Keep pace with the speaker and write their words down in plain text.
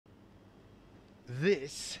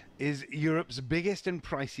This is Europe's biggest and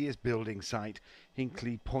priciest building site,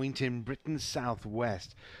 Hinkley Point in Britain's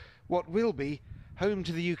southwest. What will be home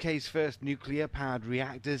to the UK's first nuclear-powered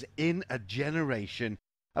reactors in a generation.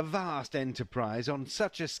 A vast enterprise on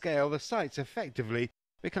such a scale the site's effectively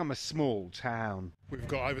become a small town. We've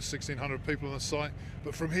got over 1,600 people on the site,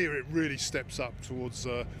 but from here it really steps up towards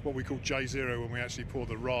what we call J0 when we actually pour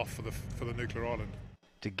the raft for the nuclear island.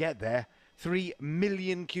 To get there, 3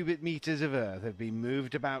 million cubic metres of earth have been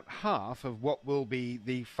moved, about half of what will be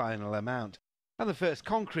the final amount. And the first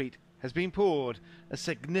concrete has been poured, a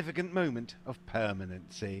significant moment of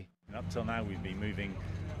permanency. Up till now we've been moving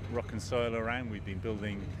rock and soil around, we've been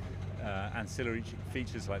building ancillary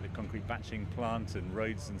features like the concrete batching plant and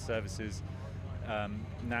roads and services.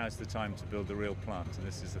 Now is the time to build the real plant, and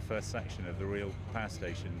this is the first section of the real power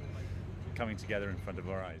station coming together in front of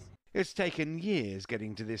our eyes. It's taken years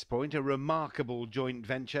getting to this point, a remarkable joint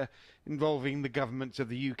venture involving the governments of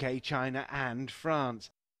the UK, China and France.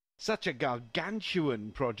 Such a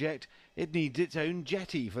gargantuan project, it needs its own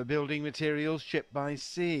jetty for building materials shipped by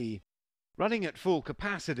sea. Running at full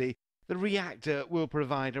capacity, the reactor will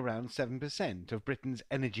provide around 7% of Britain's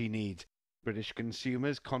energy needs, British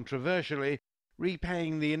consumers controversially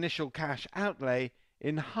repaying the initial cash outlay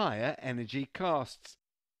in higher energy costs.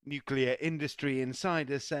 Nuclear industry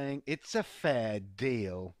insiders saying it's a fair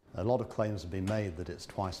deal. A lot of claims have been made that it's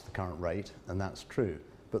twice the current rate, and that's true,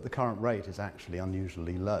 but the current rate is actually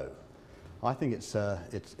unusually low. I think it's a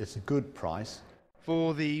good price.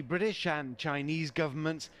 For the British and Chinese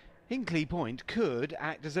governments, Hinkley Point could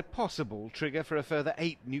act as a possible trigger for a further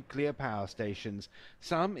 8 nuclear power stations,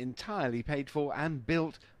 some entirely paid for and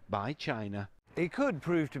built by China. It could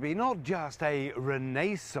prove to be not just a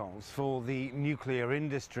renaissance for the nuclear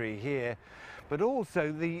industry here, but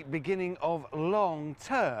also the beginning of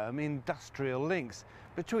long-term industrial links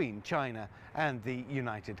between China and the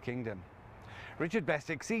United Kingdom. Richard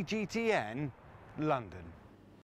Bestic, CGTN, London.